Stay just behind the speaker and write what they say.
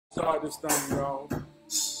Start this thing, y'all,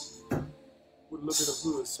 with a little bit of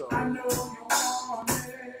hood song. I know you want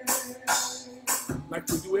it. Like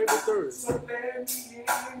we do every Thursday. So we're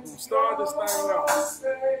gonna start this thing off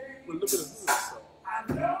with a little bit of hood song. I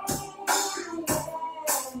know you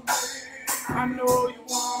want me. I know you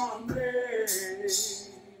want me.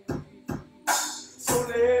 So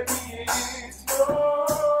let me into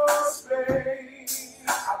your space. I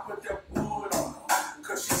put that wood on her,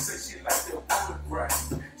 cause she said she like that wood bright.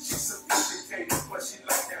 She's sophisticated, but she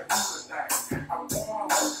like that wood thing. I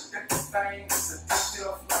warned her that this thing is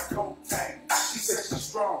addictive like cocaine. She said she's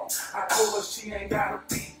strong. I told her she ain't gotta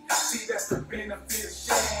be. See, that's the benefit of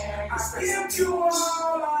sharing. I give you all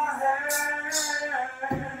I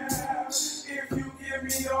have. If you give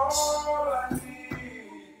me all I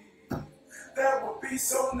need, that would be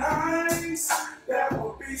so nice. That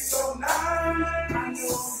would be so nice. I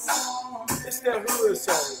know it's that hood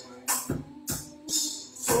song.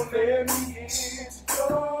 So let me into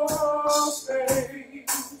your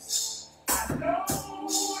space. I know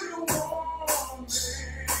you want me.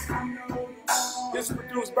 I know you want me. It's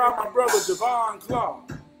produced by my brother Javon Clark,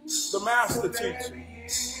 the master teacher.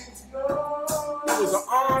 It was an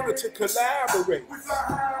honor to collaborate. We fly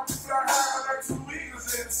high like two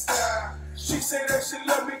eagles in the sky. She said that she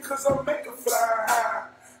loved me cause I make her fly high.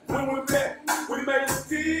 When we met, we made a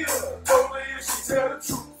deal. Told her if she tell the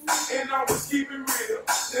truth and always keep it real,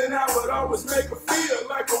 then I would always make her feel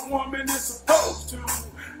like a woman is supposed to.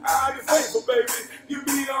 I'll be faithful, baby. You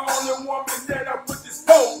be the only woman that I put this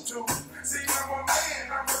pole to. See, I'm a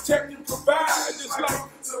man, I protect and provide just like I'm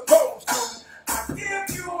supposed to. I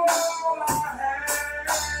give you all I have.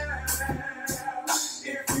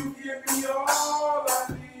 If you give me all I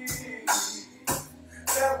need,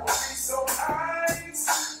 that would be so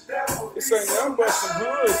nice. That would be so nice. This ain't nothing but some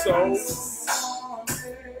hood songs.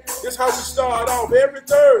 This how we start off every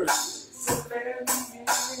Thursday.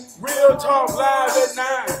 Real talk live at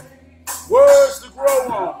 9. Words to grow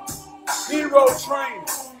on. Hero training.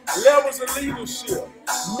 Levels of leadership.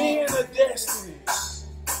 Men of destiny.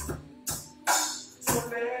 So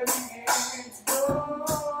let me into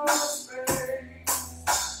your space.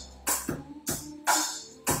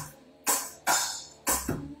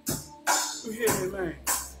 You hear me, man?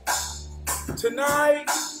 Tonight,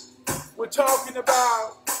 we're talking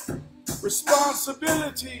about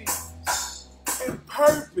responsibility and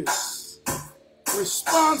purpose.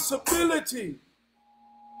 Responsibility.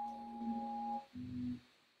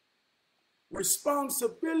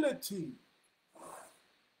 Responsibility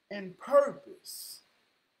and purpose.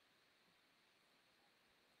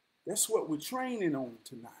 That's what we're training on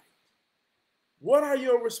tonight. What are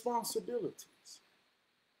your responsibilities?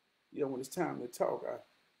 You know, when it's time to talk, I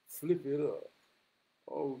flip it up.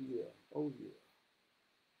 Oh, yeah. Oh, yeah.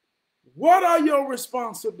 What are your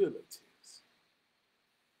responsibilities?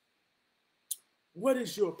 What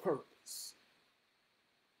is your purpose?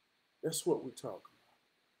 That's what we're talking about.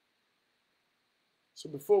 So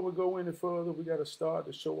before we go any further, we got to start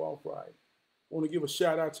the show off right. I want to give a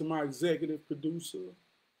shout out to my executive producer,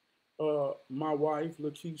 my wife,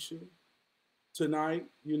 Lakeisha. Tonight,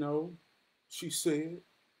 you know, she said,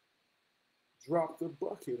 drop the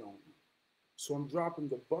bucket on me. So I'm dropping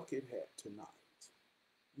the bucket hat tonight.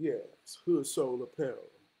 Yes, Hood Soul Apparel.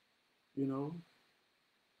 You know,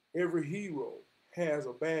 every hero has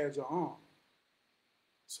a badge of honor.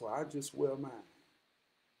 So I just wear mine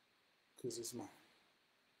because it's mine.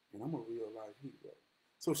 And I'm a real life hero.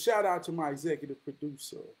 So shout out to my executive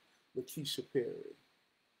producer, Lakeisha Perry.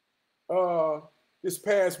 This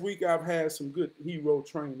past week, I've had some good hero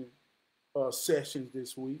training sessions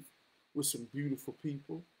this week with some beautiful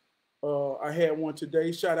people. I had one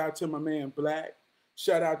today. Shout out to my man Black.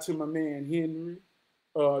 Shout out to my man Henry.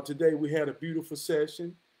 Today we had a beautiful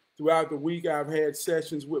session. Throughout the week, I've had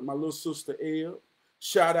sessions with my little sister Elle.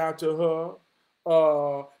 Shout out to her.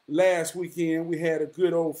 Last weekend, we had a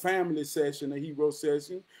good old family session, a hero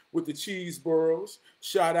session with the Cheeseburros.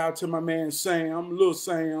 Shout out to my man Sam, Lil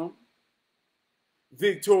Sam,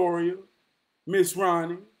 Victoria, Miss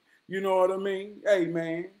Ronnie. You know what I mean? Hey,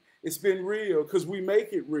 man, it's been real because we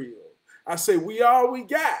make it real. I say we all we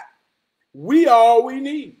got. We all we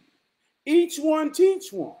need. Each one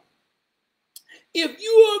teach one. If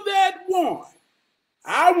you are that one,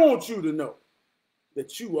 I want you to know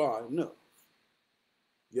that you are enough.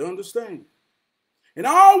 You understand? And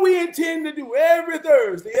all we intend to do every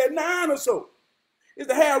Thursday at 9 or so is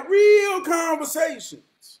to have real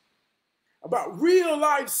conversations about real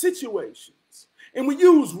life situations. And we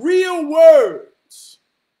use real words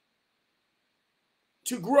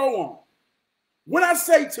to grow on. When I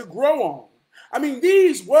say to grow on, I mean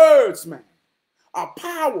these words, man, are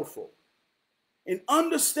powerful in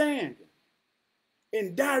understanding,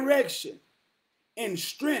 in direction, in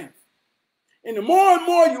strength. And the more and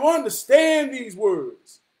more you understand these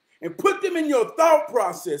words and put them in your thought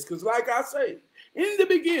process, because like I say, in the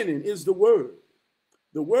beginning is the word,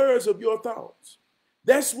 the words of your thoughts.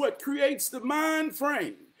 That's what creates the mind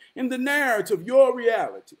frame and the narrative of your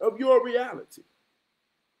reality.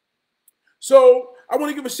 So I want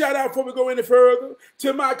to give a shout out before we go any further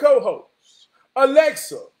to my co-host,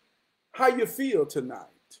 Alexa. How you feel tonight?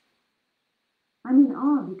 I'm in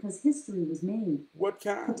awe because history was made. What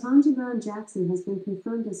kind? Ketanji Brown Jackson has been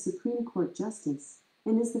confirmed as Supreme Court Justice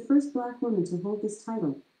and is the first Black woman to hold this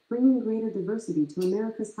title, bringing greater diversity to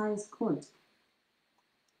America's highest court.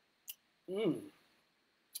 You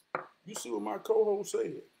see what my co-host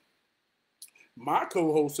said? My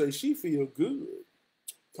co-host says she feel good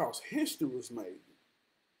because history was made.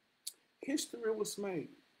 History was made.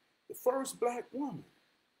 The first Black woman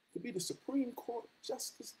to be the Supreme Court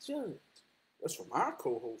Justice Judge. That's what my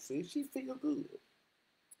co-host says. She feel good.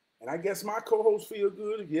 And I guess my co-host feel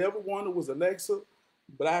good. If you ever wonder, was Alexa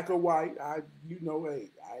black or white? I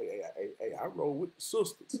roll with the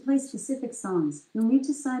sisters. To play specific songs, you'll need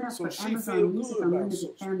to sign up So for she Amazon feel Music good about Unlimited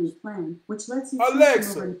sisters. Family Plan, which lets you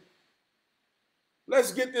Alexa, choose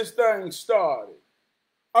let's get this thing started.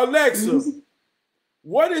 Alexa,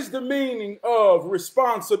 what is the meaning of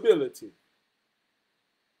responsibility?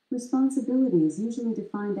 Responsibility is usually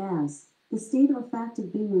defined as the state or fact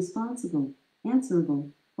of being responsible,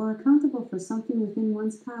 answerable, or accountable for something within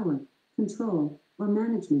one's power, control, or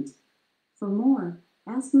management. For more,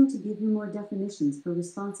 ask me to give you more definitions for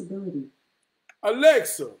responsibility.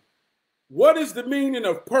 Alexa, what is the meaning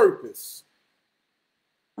of purpose?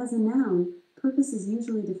 As a noun, purpose is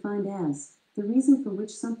usually defined as the reason for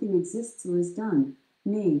which something exists or is done,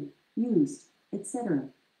 made, used, etc.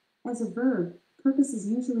 As a verb, purpose is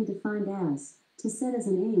usually defined as to set as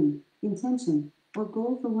an aim, intention, or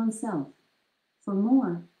goal for oneself. For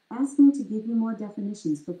more, ask me to give you more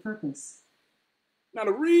definitions for purpose. Now,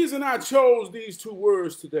 the reason I chose these two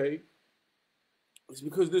words today is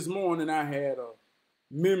because this morning I had a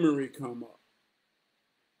memory come up.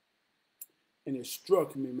 And it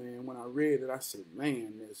struck me, man, when I read it. I said,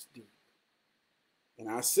 man, that's deep. And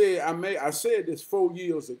I said this 4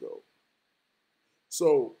 years ago.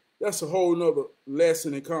 So that's a whole nother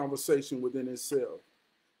lesson and conversation within itself.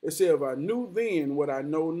 It said, if I knew then what I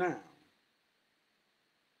know now,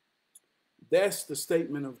 that's the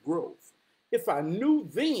statement of growth. If I knew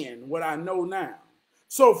then what I know now.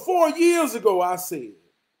 So 4 years ago, I said,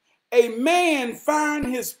 a man find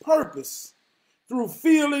his purpose through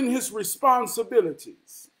feeling his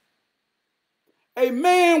responsibilities. A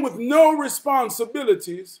man with no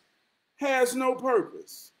responsibilities has no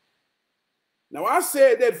purpose. Now, I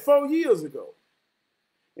said that 4 years ago.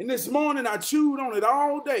 And this morning I chewed on it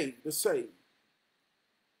all day to say,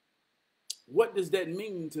 what does that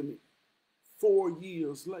mean to me 4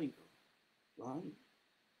 years later, right?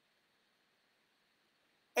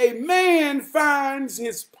 A man finds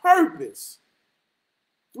his purpose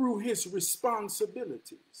through his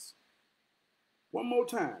responsibilities. One more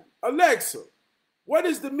time. Alexa, what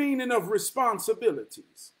is the meaning of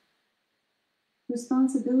responsibilities?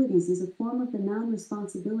 Responsibilities is a form of the noun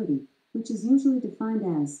responsibility, which is usually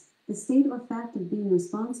defined as the state or fact of being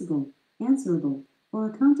responsible, answerable, or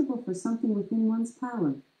accountable for something within one's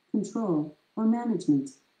power, control, or management.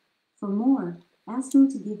 For more, ask me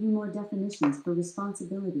to give you more definitions for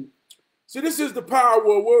responsibility. So this is the power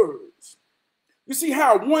of words. You see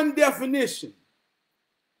how one definition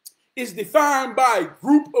is defined by a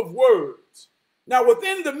group of words. Now,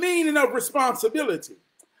 within the meaning of responsibility,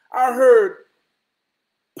 I heard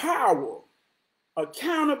power,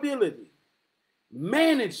 accountability,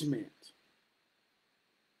 management,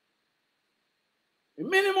 and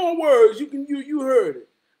many more words. You heard it,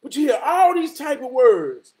 but you hear all these type of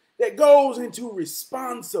words that goes into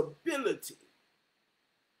responsibility.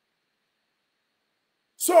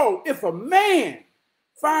 So if a man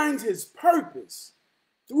finds his purpose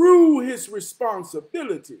through his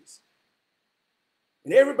responsibilities,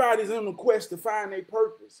 and everybody's on the quest to find their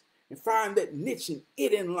purpose and find that niche in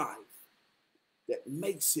it in life that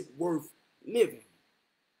makes it worth living.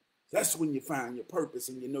 That's when you find your purpose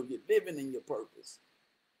and you know you're living in your purpose.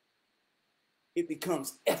 It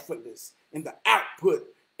becomes effortless, and the output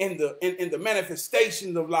and the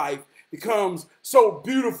manifestation of life becomes so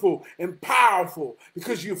beautiful and powerful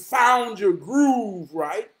because you found your groove,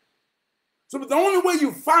 right? So the only way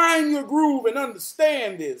you find your groove and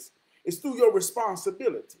understand this is through your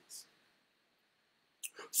responsibilities.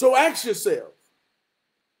 So ask yourself,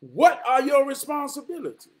 what are your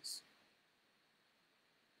responsibilities?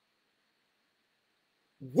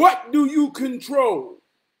 What do you control?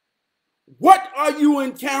 What are you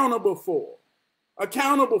accountable for?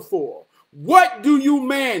 What do you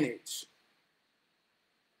manage?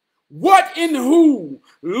 What and who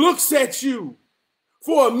looks at you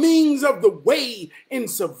for a means of the way in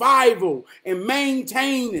survival and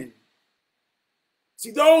maintaining?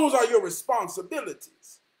 See, those are your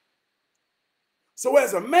responsibilities. So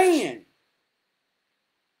as a man,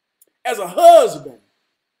 as a husband,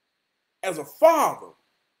 as a father,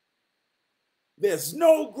 there's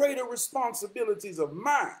no greater responsibilities of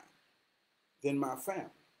mine than my family.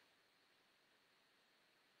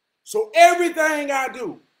 So everything I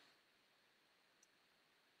do,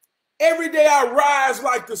 every day I rise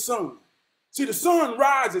like the sun. See, the sun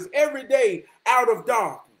rises every day out of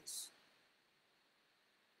darkness.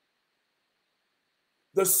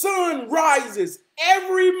 The sun rises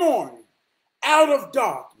every morning out of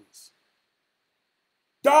darkness.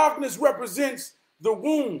 Darkness represents the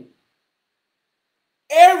womb.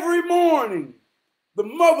 Every morning, the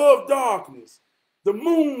mother of darkness, the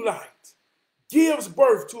moonlight, gives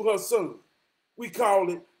birth to her son. We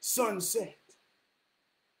call it sunset.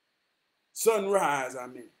 Sunrise, I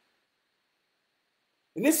mean.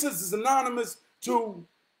 And this is synonymous to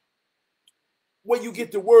where you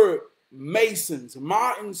get the word masons,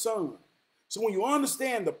 Martin son. So when you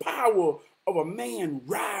understand the power of a man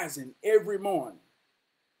rising every morning,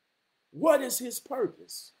 what is his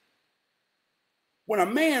purpose? When a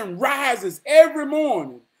man rises every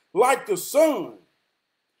morning like the sun,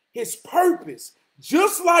 his purpose,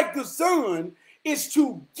 just like the sun, is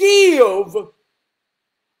to give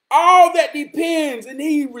all that depends and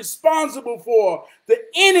he's responsible for the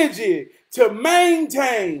energy to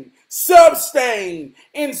maintain, sustain,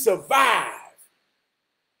 and survive.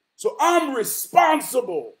 So I'm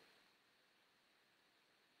responsible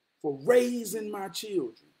for raising my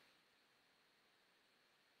children,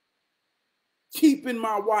 keeping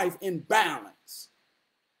my wife in balance,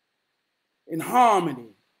 in harmony,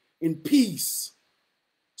 in peace,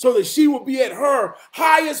 so that she will be at her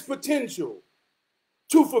highest potential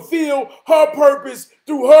to fulfill her purpose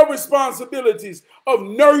through her responsibilities of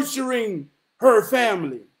nurturing her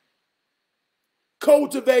family,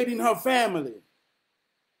 cultivating her family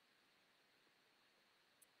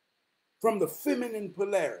from the feminine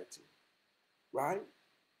polarity, right?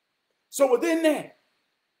 So within that,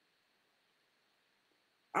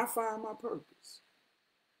 I find my purpose.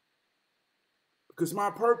 Because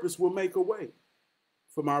my purpose will make a way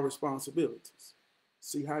for my responsibilities.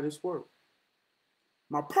 See how this works?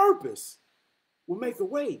 My purpose will make a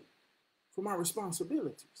way for my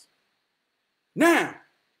responsibilities. Now,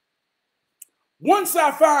 once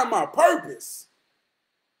I find my purpose,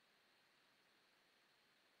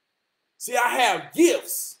 see, I have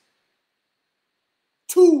gifts,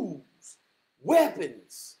 tools,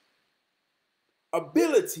 weapons,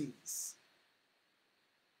 abilities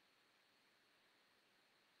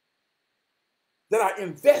that are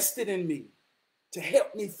invested in me to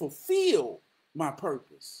help me fulfill my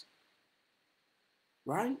purpose,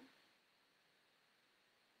 right?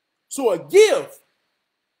 So a gift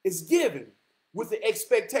is given with the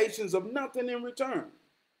expectations of nothing in return.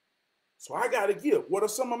 So I got a gift. What are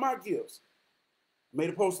some of my gifts? I made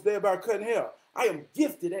a post there about cutting hair. I am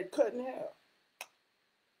gifted at cutting hair.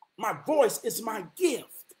 My voice is my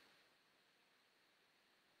gift.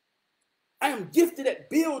 I am gifted at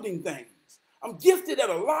building things. I'm gifted at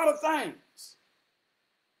a lot of things.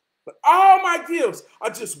 But all my gifts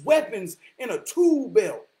are just weapons in a tool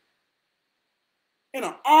belt, in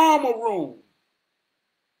an armor room,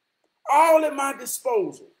 all at my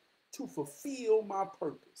disposal to fulfill my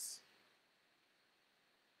purpose.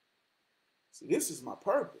 See, this is my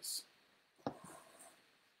purpose.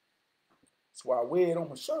 That's why I wear it on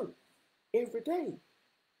my shirt every day.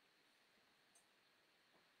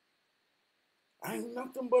 I ain't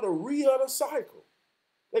nothing but a re-utter cycle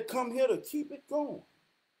that come here to keep it going.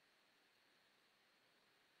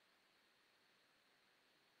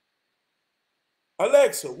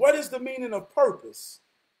 Alexa, what is the meaning of purpose?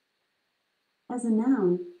 As a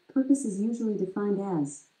noun, purpose is usually defined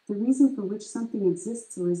as the reason for which something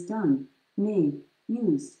exists or is done, made,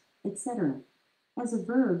 used, etc. As a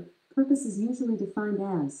verb, purpose is usually defined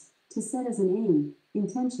as to set as an aim,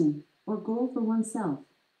 intention, or goal for oneself.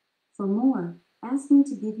 For more, ask me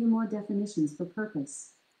to give you more definitions for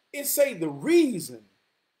purpose. It say the reason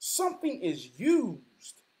something is used.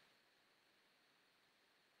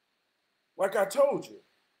 Like I told you,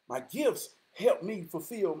 my gifts help me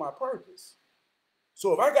fulfill my purpose.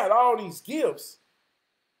 So if I got all these gifts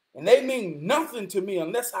and they mean nothing to me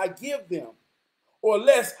unless I give them or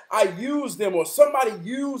unless I use them or somebody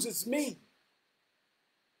uses me,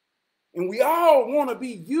 And we all want to be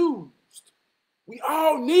used. We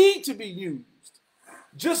all need to be used.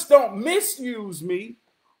 Just don't misuse me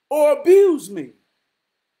or abuse me.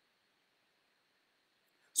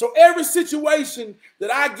 So every situation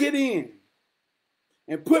that I get in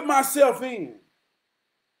and put myself in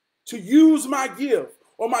to use my gift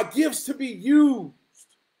or my gifts to be used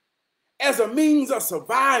as a means of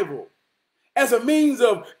survival, as a means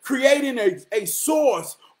of creating a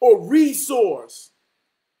source or resource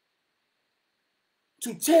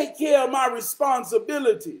to take care of my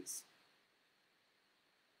responsibilities.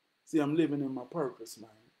 See, I'm living in my purpose, man.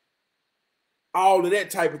 All of that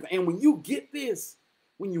type of thing. And when you get this,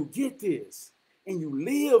 and you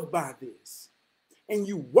live by this, and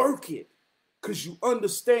you work it, because you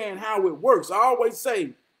understand how it works. I always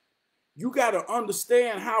say, you got to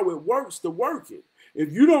understand how it works to work it.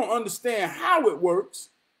 If you don't understand how it works,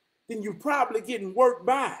 then you're probably getting worked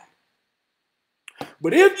by.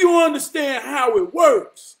 But if you understand how it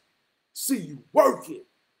works, see, you work it.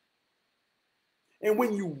 And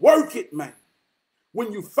when you work it, man,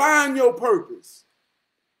 when you find your purpose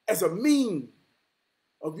as a means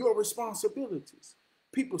of your responsibilities,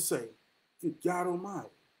 people say, good God Almighty,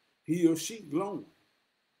 he or she glowing.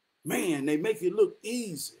 Man, they make it look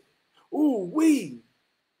easy. Ooh,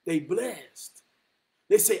 they blessed.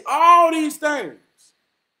 They say all these things.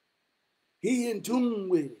 He in tune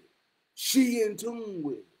with it. She in tune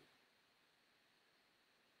with it.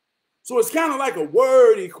 So it's kind of like a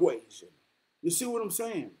word equation. You see what I'm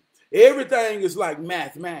saying? Everything is like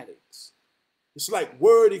mathematics. It's like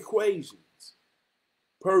word equations.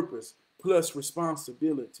 Purpose plus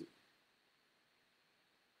responsibility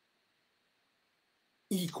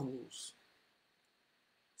equals.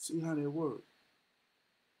 See how they work.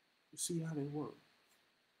 You see how they work.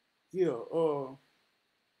 Yeah,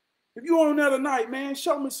 if you on another night, man,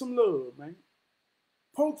 show me some love, man.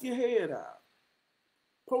 Poke your head out.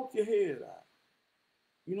 Poke your head out.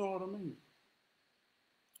 You know what I mean?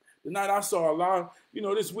 Tonight I saw a lot,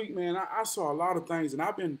 this week, man, I saw a lot of things, and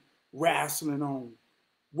I've been wrestling on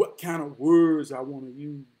what kind of words I want to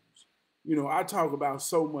use. I talk about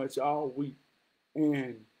so much all week,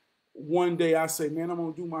 and one day I say, man, I'm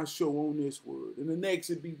going to do my show on this word, and the next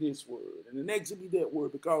it'd be this word, and the next it'd be that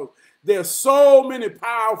word, because there's so many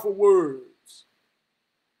powerful words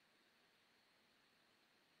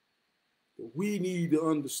that we need to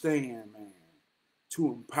understand, man, to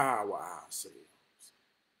empower ourselves.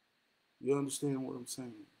 You understand what I'm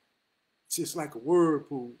saying? It's just like a word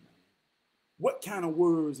pool, man. What kind of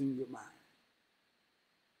words in your mind?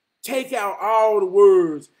 Take out all the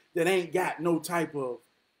words that ain't got no type of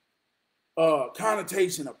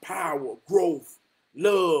connotation of power, growth,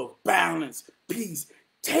 love, balance, peace.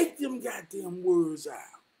 Take them goddamn words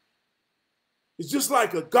out. It's just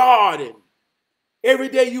like a garden. Every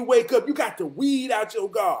day you wake up, you got to weed out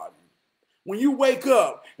your garden. When you wake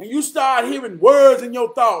up and you start hearing words in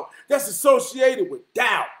your thought that's associated with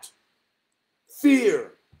doubt,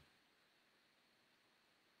 fear,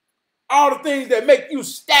 all the things that make you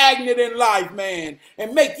stagnant in life, man,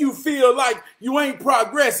 and make you feel like you ain't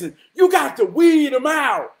progressing, you got to weed them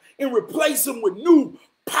out and replace them with new,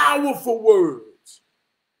 powerful words.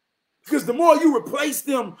 Because the more you replace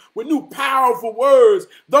them with new, powerful words,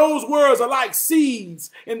 those words are like seeds,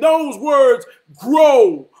 and those words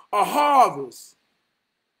grow a harvest.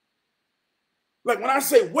 Like when I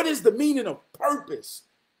say, what is the meaning of purpose?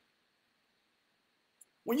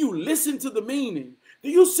 When you listen to the meaning, do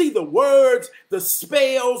you see the words, the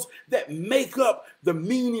spells that make up the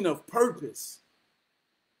meaning of purpose?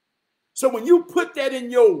 So when you put that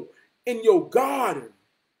in your garden,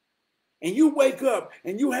 and you wake up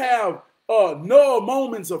and you have no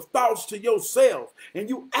moments of thoughts to yourself, and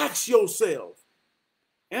you ask yourself,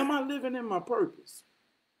 am I living in my purpose?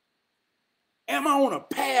 Am I on a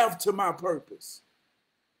path to my purpose?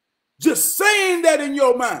 Just saying that in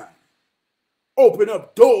your mind open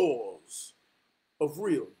up doors of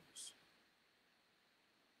realness.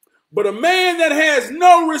 But a man that has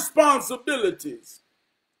no responsibilities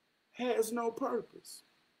has no purpose.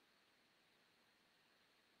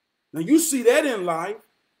 Now you see that in life.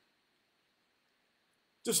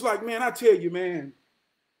 Just like, man, I tell you, man,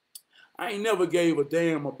 I ain't never gave a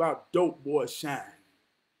damn about Dope Boy Shine.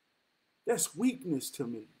 That's weakness to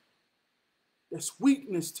me. That's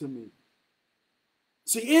weakness to me.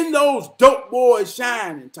 See, in those Dope Boy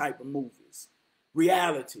Shining type of movies,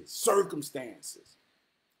 realities, circumstances,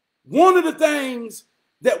 one of the things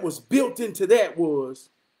that was built into that was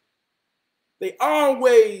they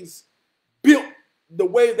always built the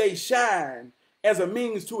way they shine as a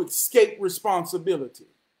means to escape responsibility.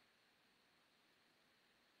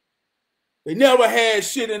 They never had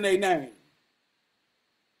shit in their name.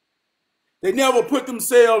 They never put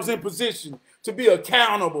themselves in position to be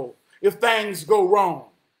accountable if things go wrong.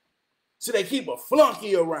 So they keep a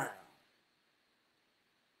flunky around.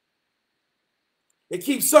 They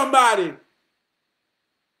keep somebody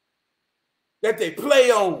that they play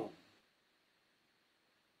on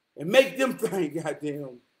and make them think,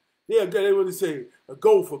 goddamn, they would say,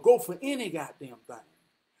 go for any goddamn thing.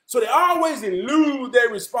 So they always elude their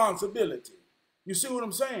responsibility. You see what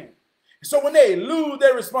I'm saying? So when they elude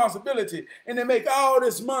their responsibility and they make all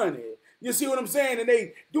this money, you see what I'm saying? And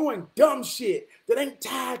they doing dumb shit that ain't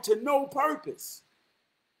tied to no purpose.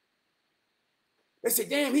 They say,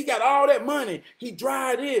 damn, he got all that money. He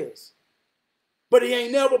dry this. But he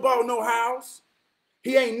ain't never bought no house.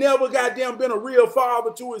 He ain't never goddamn been a real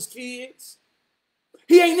father to his kids.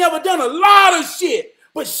 He ain't never done a lot of shit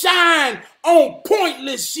but shine on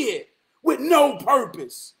pointless shit with no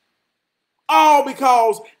purpose. All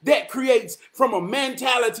because that creates from a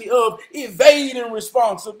mentality of evading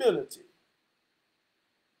responsibility.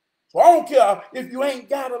 So I don't care if you ain't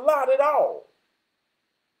got a lot at all.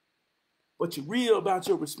 But you're real about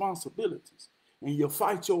your responsibilities and you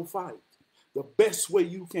fight your fight the best way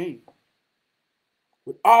you can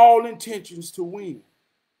with all intentions to win.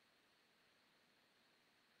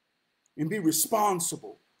 And be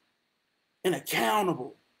responsible and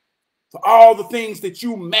accountable for all the things that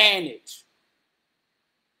you manage,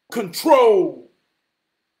 control,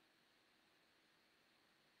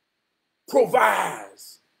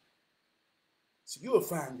 provides. So you'll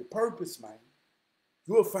find your purpose, man.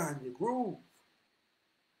 You'll find your groove.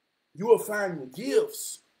 You'll find your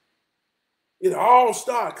gifts. It'll all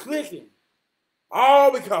start clicking.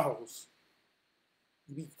 All because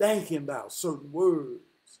you be thinking about certain words.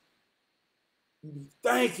 You be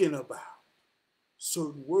thinking about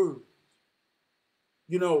certain words.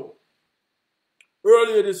 You know,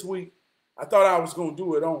 earlier this week, I thought I was going to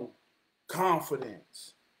do it on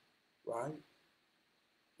confidence, right?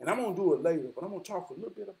 And I'm going to do it later, but I'm going to talk a little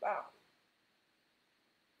bit about it.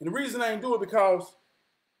 And the reason I didn't do it because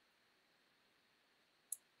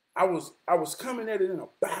I was coming at it in a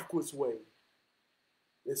backwards way.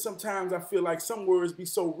 And sometimes I feel like some words be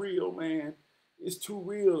so real, man. It's too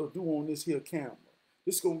real to do on this here camera.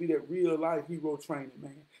 This is going to be that real life hero training,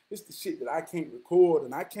 man. It's the shit that I can't record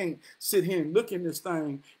and I can't sit here and look in this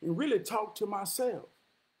thing and really talk to myself.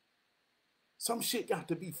 Some shit got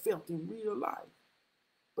to be felt in real life.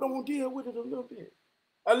 But I want to deal with it a little bit.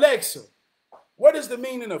 Alexa, what is the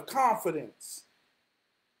meaning of confidence?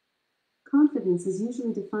 Confidence is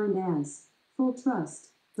usually defined as full trust,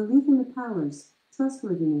 belief in the powers,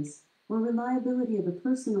 trustworthiness, or reliability of a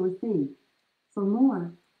person or thing. For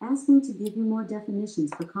more, ask me to give you more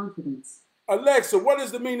definitions for confidence. Alexa, what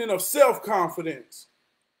is the meaning of self-confidence?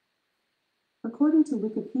 According to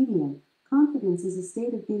Wikipedia, confidence is a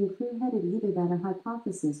state of being clear-headed either that a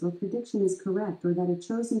hypothesis or prediction is correct or that a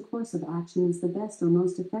chosen course of action is the best or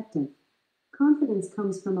most effective. Confidence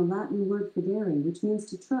comes from a Latin word fidere, which means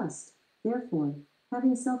to trust. Therefore,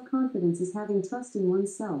 having self-confidence is having trust in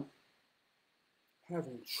oneself.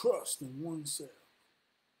 Having trust in oneself.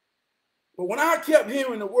 But when I kept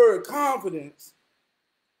hearing the word confidence,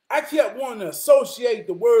 I kept wanting to associate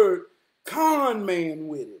the word con man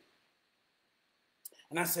with it.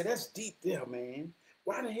 And I said, that's deep there, man.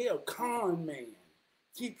 Why the hell con man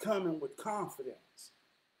keep coming with confidence?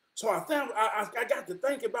 So I got to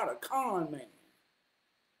think about a con man.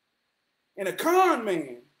 And a con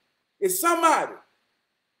man is somebody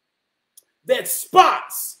that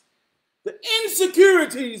spots the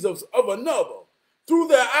insecurities of another through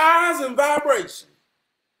their eyes and vibration.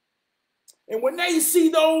 And when they see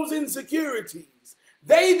those insecurities,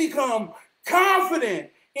 they become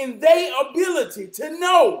confident in their ability to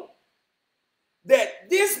know that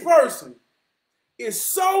this person is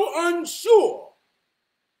so unsure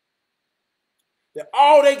that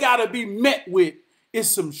all they got to be met with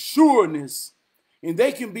is some sureness, and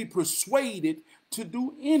they can be persuaded to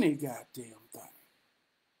do any goddamn thing.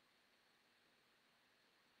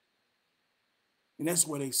 And that's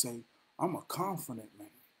where they say, I'm a confident man.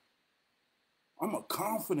 I'm a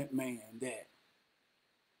confident man that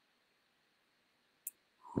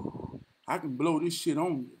I can blow this shit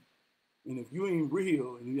on you. And if you ain't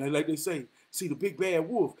real, and like they say, see the big bad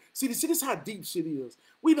wolf. See, this is how deep shit is.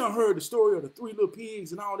 We done heard the story of the 3 little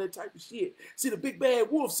pigs and all that type of shit. See, the big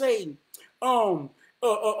bad wolf saying,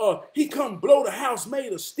 he come blow the house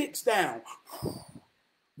made of sticks down.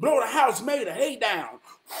 Blow the house made of hay down.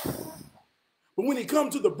 But when he come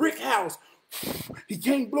to the brick house, he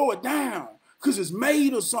can't blow it down because it's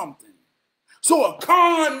made of something. So a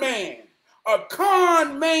con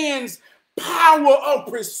man's power of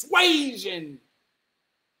persuasion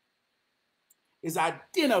is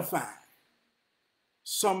identifying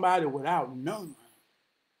somebody without none.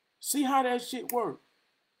 See how that shit works?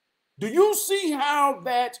 Do you see how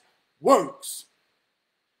that works?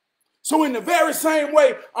 So in the very same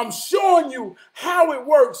way, I'm showing you how it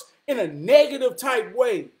works in a negative type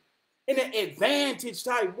way, in an advantage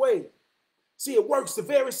type way. See, it works the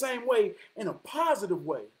very same way in a positive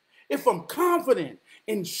way. If I'm confident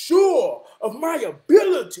and sure of my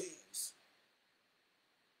abilities,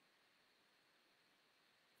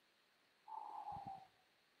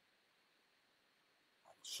 I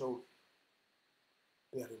can show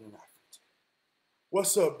better than I can tell.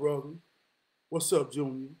 What's up, brother? What's up,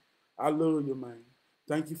 Junior? I love you, man.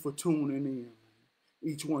 Thank you for tuning in, man.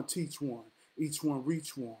 Each one teach one. Each one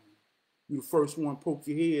reach one. You the first one poke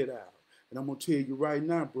your head out. And I'm going to tell you right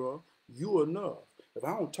now, bro, you enough. If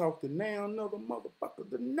I don't talk to now another motherfucker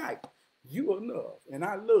tonight, you enough. And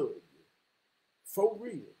I love you. For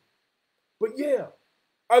real. But yeah,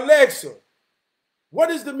 Alexa, what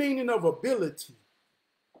is the meaning of ability?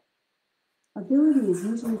 Ability is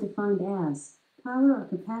usually defined as power or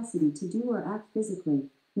capacity to do or act physically,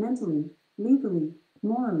 mentally, legally,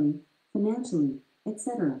 morally, financially,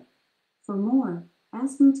 etc. For more,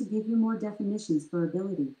 ask me to give you more definitions for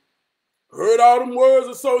ability. Heard all them words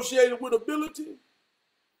associated with ability?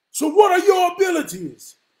 So what are your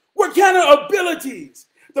abilities? What kind of abilities?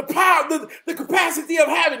 The power, the capacity of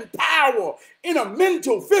having power in a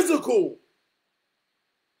mental, physical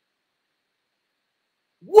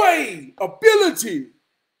way, ability.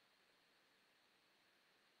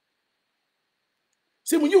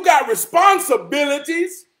 See, when you got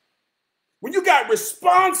responsibilities,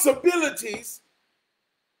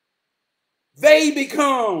 they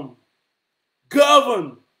become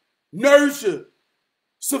governed, nurtured,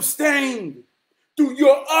 sustained through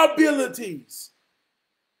your abilities.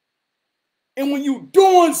 And when you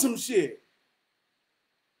doing some shit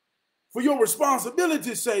for your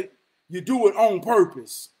responsibility's sake, you do it on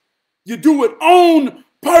purpose. You do it on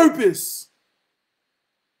purpose.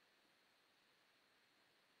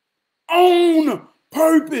 On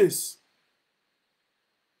purpose.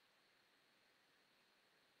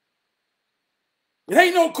 It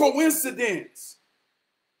ain't no coincidence.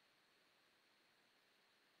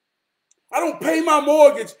 I don't pay my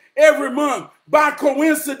mortgage every month by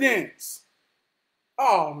coincidence.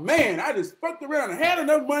 Oh man, I just fucked around and had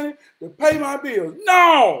enough money to pay my bills.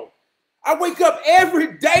 No, I wake up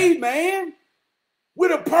every day, man,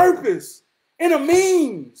 with a purpose and a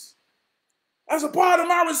means. That's a part of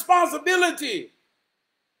my responsibility.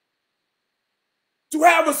 To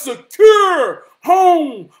have a secure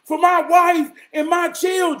home for my wife and my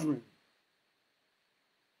children.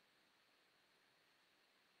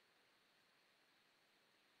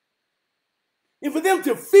 And for them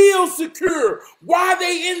to feel secure while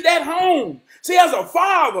they in that home. See, as a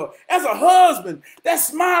father, as a husband,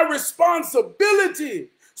 that's my responsibility.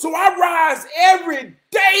 So I rise every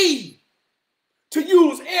day to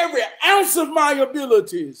use every ounce of my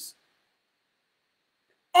abilities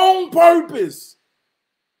on purpose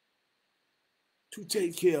to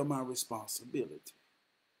take care of my responsibility.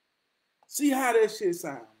 See how that shit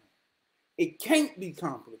sounds? It can't be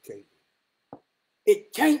complicated.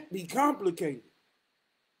 It can't be complicated.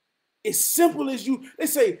 It's simple as you. They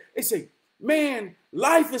say, man,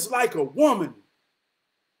 life is like a woman.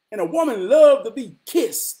 And a woman loves to be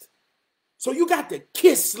kissed. So you got to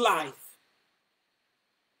kiss life.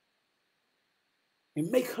 And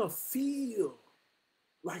make her feel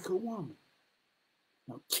like a woman.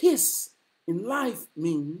 Now, kiss in life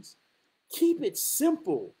means keep it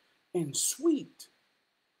simple and sweet.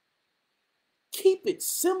 Keep it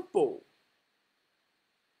simple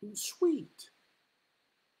and sweet.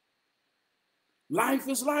 Life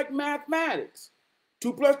is like mathematics.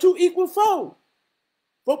 2 + 2 = 4.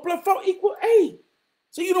 4 + 4 = 8.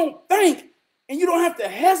 So you don't think and you don't have to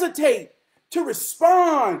hesitate to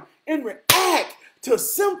respond and react to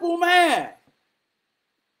simple math.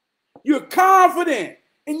 You're confident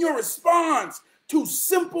in your response to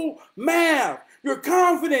simple math. You're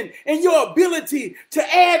confident in your ability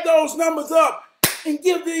to add those numbers up and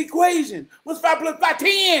give the equation. What's 5 + 5?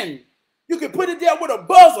 10. You can put it there with a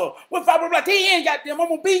buzzer. What's 5 + 5? 10. Goddamn, I'm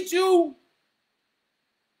gonna beat you.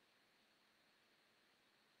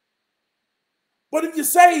 But if you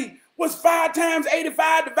say, what's 5 times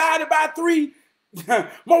 85 divided by 3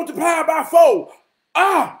 multiplied by 4?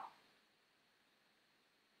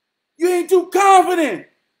 You ain't too confident.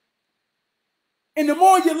 And the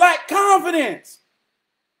more you lack confidence,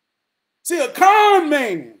 see, a con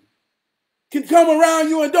man can come around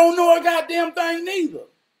you and don't know a goddamn thing neither.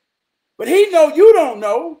 But he know you don't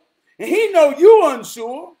know, and he know you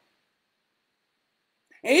unsure.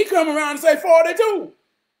 And he come around and say 42.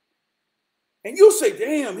 And you say,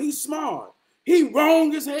 damn, he's smart. He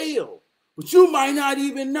wrong as hell. But you might not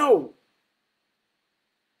even know.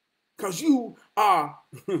 Because you are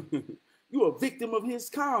you a victim of his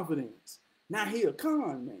confidence. Now he a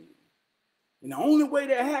con man. And the only way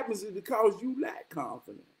that happens is because you lack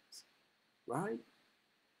confidence. Right?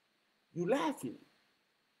 You lacking it.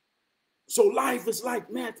 So life is like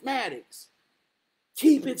mathematics.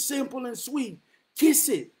 Keep it simple and sweet. Kiss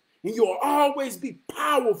it. And you'll always be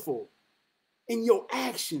powerful in your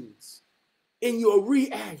actions, in your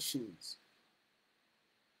reactions,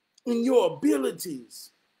 in your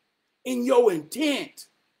abilities, in your intent,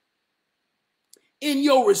 in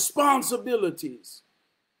your responsibilities.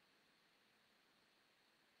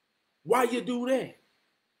 Why you do that?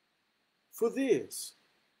 For this.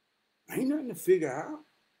 Ain't nothing to figure out.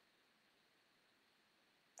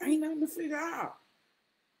 Ain't nothing to figure out.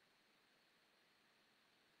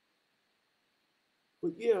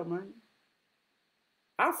 But yeah, man,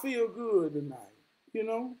 I feel good tonight, you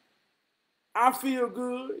know? I feel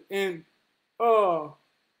good, and I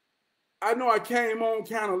know I came on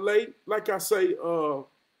kind of late. Like I say,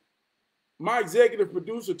 my executive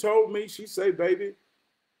producer told me, she say, baby,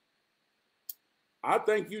 I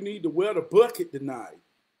think you need to wear the bucket tonight.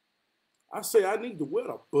 I say, I need to wear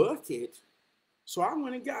the bucket? So I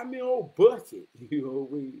went and got me an old bucket, you know,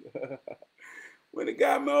 went and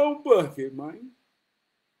got me an old bucket, man.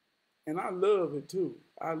 And I love it too.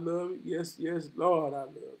 I love it. Yes, yes, Lord, I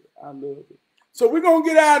love it. I love it. So we're going to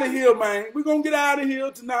get out of here, man. We're going to get out of here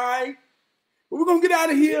tonight. But we're going to get out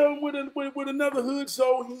of here with another Hood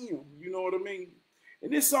Soul hymn. You know what I mean?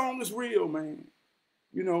 And this song is real, man.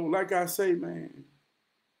 You know, like I say, man,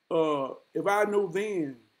 if I knew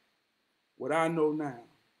then what I know now,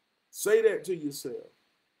 say that to yourself.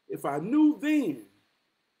 If I knew then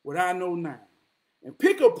what I know now, and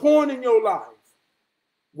pick a point in your life,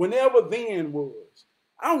 whenever then was.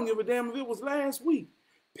 I don't give a damn if it was last week.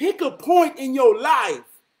 Pick a point in your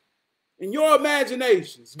life, in your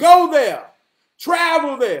imaginations. Go there.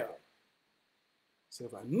 Travel there. So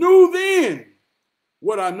if I knew then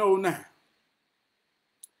what I know now.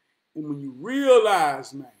 And when you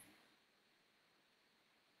realize, man,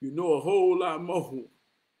 you know a whole lot more,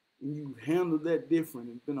 and you handle that different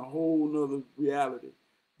and been a whole nother reality,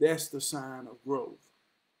 that's the sign of growth.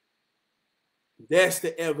 That's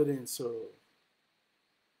the evidence of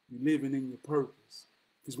you living in your purpose.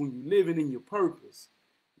 Because when you're living in your purpose,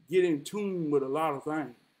 you get in tune with a lot of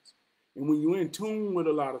things. And when you're in tune with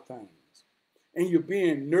a lot of things, and you're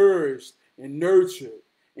being nourished and nurtured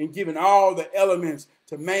and given all the elements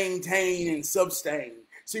to maintain and sustain.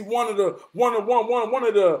 See, one of the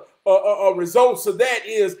results of that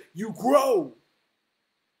is you grow.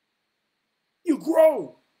 You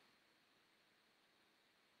grow.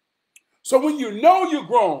 So when you know you're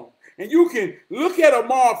grown and you can look at a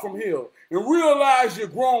mark from here and realize you're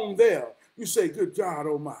grown there, you say, good God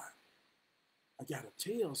Almighty, I got to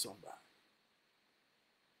tell somebody.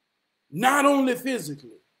 Not only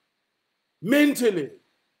physically, mentally,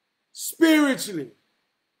 spiritually.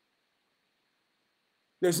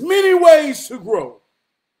 There's many ways to grow.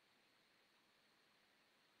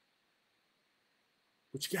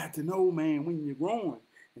 But you got to know, man, when you're growing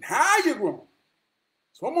and how you're growing.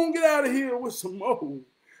 So I'm going to get out of here with some more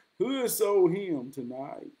Hood Soul hymn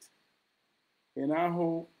tonight. And I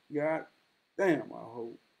hope, God damn,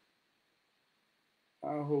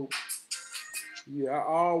 I hope, yeah, I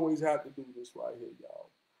always have to do this right here, y'all.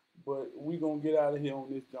 But we going to get out of here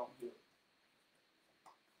on this jump here.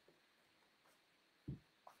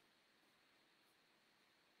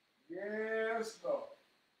 Yes, Lord.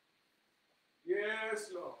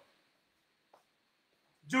 Yes, Lord.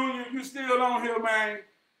 Junior, you still on here, man.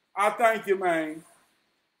 I thank you, man.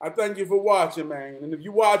 I thank you for watching, man. And if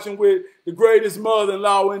you're watching with the greatest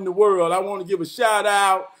mother-in-law in the world, I want to give a shout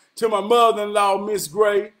out to my mother-in-law, Miss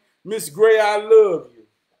Gray. Miss Gray, I love you.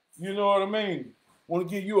 You know what I mean? I want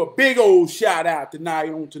to give you a big old shout out tonight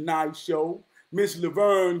on tonight's show. Miss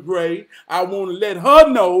Laverne Gray. I want to let her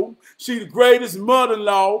know she's the greatest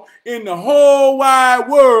mother-in-law in the whole wide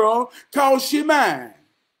world because she mine.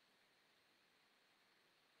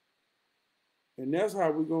 And that's how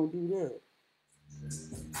we're going to do that.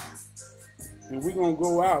 And we're going to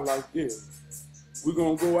go out like this. We're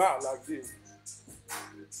going to go out like this.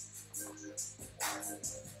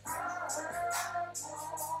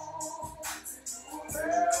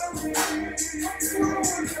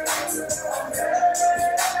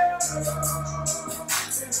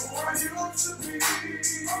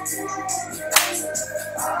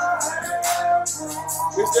 I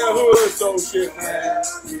It's that hood soul shit, man.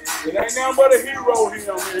 It ain't nothing but a hero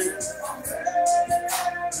here, man.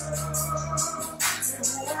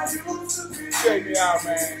 Check me out,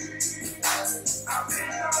 man.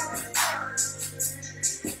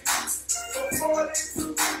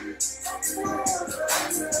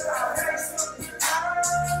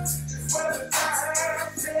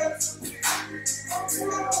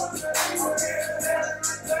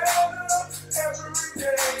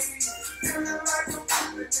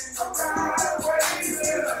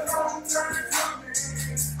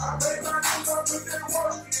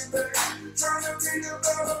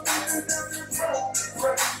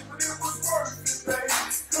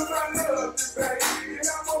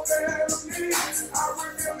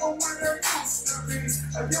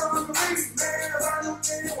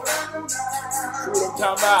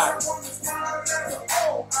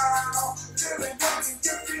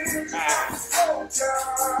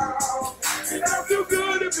 And I feel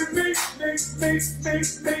good if it me. And I'm so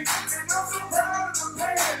proud of the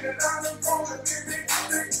man that I'm gonna be.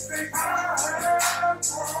 I have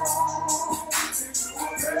grown.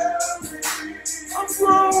 I'm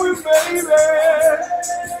growing, baby.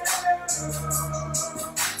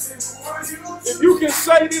 If you can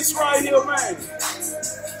say this right here, man,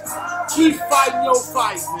 keep fighting your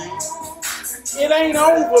fight, man. It ain't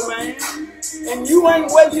over, man. And you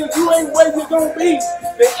ain't where you're gonna be.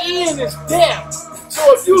 The end is death. So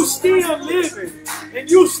if you still living and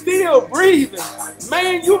you still breathing,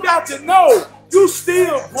 man, you got to know you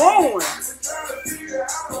still growing.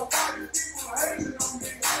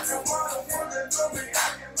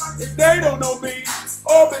 If they don't know me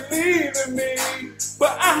or believe in me,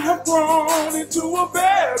 but I have grown into a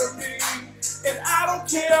better me. And I don't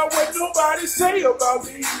care what nobody say about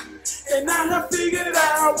me. And I have figured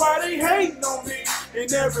out why they hating on me.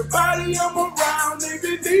 And everybody I'm around, they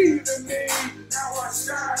believe in me. Now I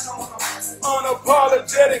shine on them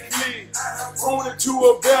unapologetically. On into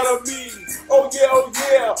a better me. Oh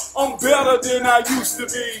yeah, I'm better than I used to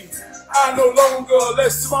be. I no longer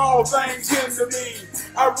let small things hinder me.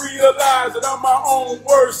 I realize that I'm my own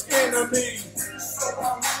worst enemy. So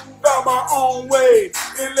I move out my own way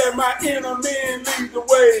and let my inner man lead the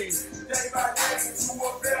way. Day by day to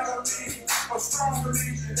a better me, a stronger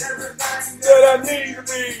me, and everything that I need to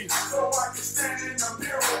be. So I can stand in the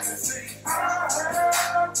mirror and see.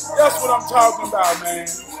 That's what I'm talking about, man.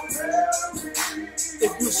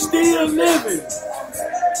 If you're still living,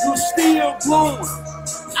 you're still growing.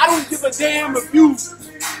 I don't give a damn if you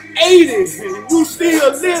 80 and you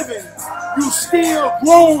still living, you still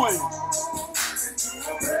growing.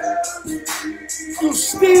 You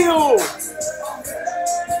still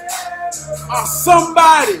are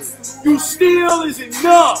somebody. You still is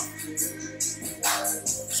enough.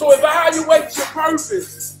 So evaluate your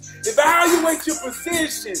purpose. Evaluate your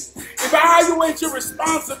position. Evaluate your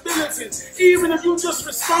responsibilities. Even if you're just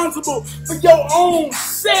responsible for your own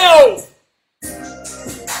self.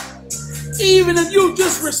 Even if you're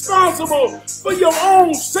just responsible for your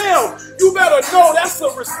own self, you better know that's a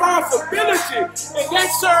responsibility. And that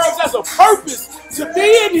serves as a purpose to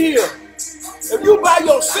be in here. If you by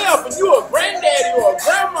yourself and you're a granddaddy or a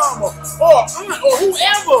grandmama or aunt or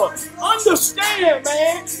whoever, understand,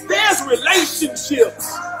 man, there's relationships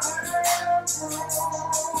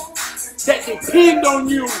that depend on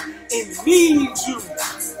you and need you.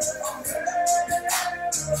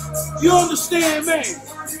 You understand, man?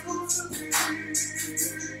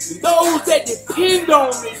 Those that depend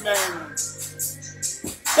on me, man.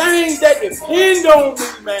 Things that depend on me,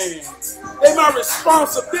 man. They're my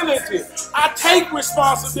responsibility. I take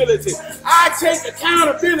responsibility. I take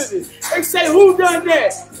accountability. They say, who done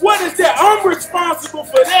that? What is that? I'm responsible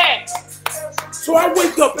for that. So I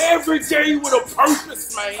wake up every day with a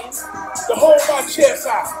purpose, man. To hold my chest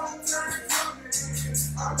high.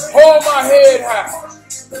 Hold my head high.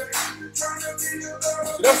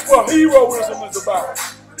 So that's what heroism is about.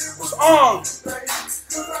 It's on.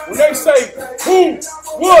 When they say who,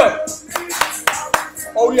 what,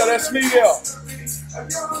 oh yeah, that's me there.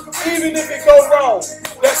 Even if it go wrong,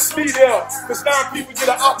 that's me there. Because now people get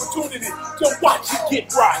an opportunity to watch it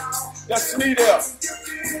get right. That's me there.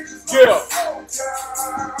 Yeah.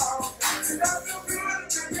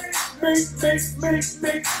 Me.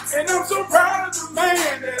 And I'm so proud of the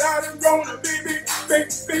man that I done grown to be.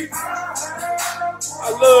 I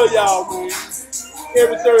love y'all, man.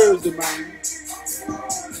 Every Thursday, man.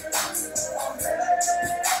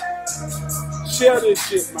 Share this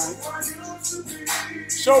shit, man.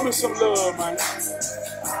 Show me some love, man.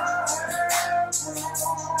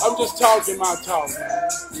 I'm just talking my talk, man.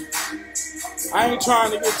 I ain't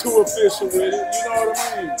trying to get too official with it, you know what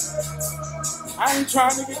I mean? I I ain't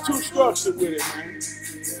trying to get too structured with it, man.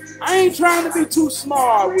 I ain't trying to be too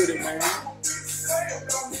smart with it, man.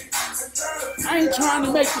 I ain't trying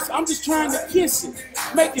to make this, I'm just trying to kiss it.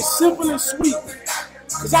 Make it simple and sweet.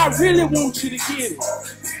 Because I really want you to get it.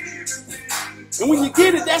 And when you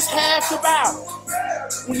get it, that's half the battle.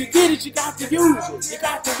 When you get it, you got to use it. You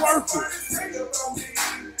got to work it.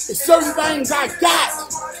 There's certain things I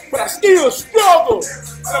got, but I still struggle.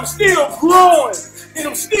 And I'm still growing. And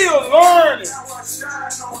I'm still learning.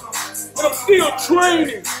 And I'm still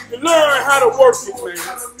training to learn how to work it, man.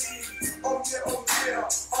 Oh yeah,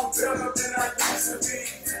 I'm better than I used to be.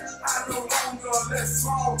 I no longer let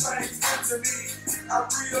small things into me. I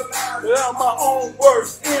realize that I'm my own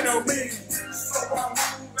worst enemy. So I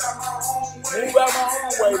move out my own way. Move out my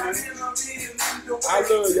own way, man. I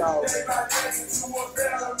love y'all. Day by day to a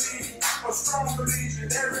better me. A stronger me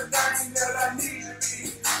and everything that I need to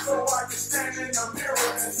be. So I can stand in the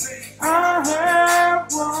mirror and see. I have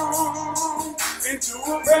grown into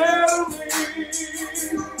a better me.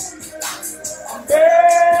 I'm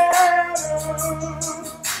better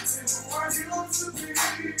than who I used to be.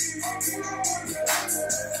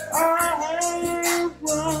 I have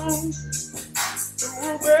grown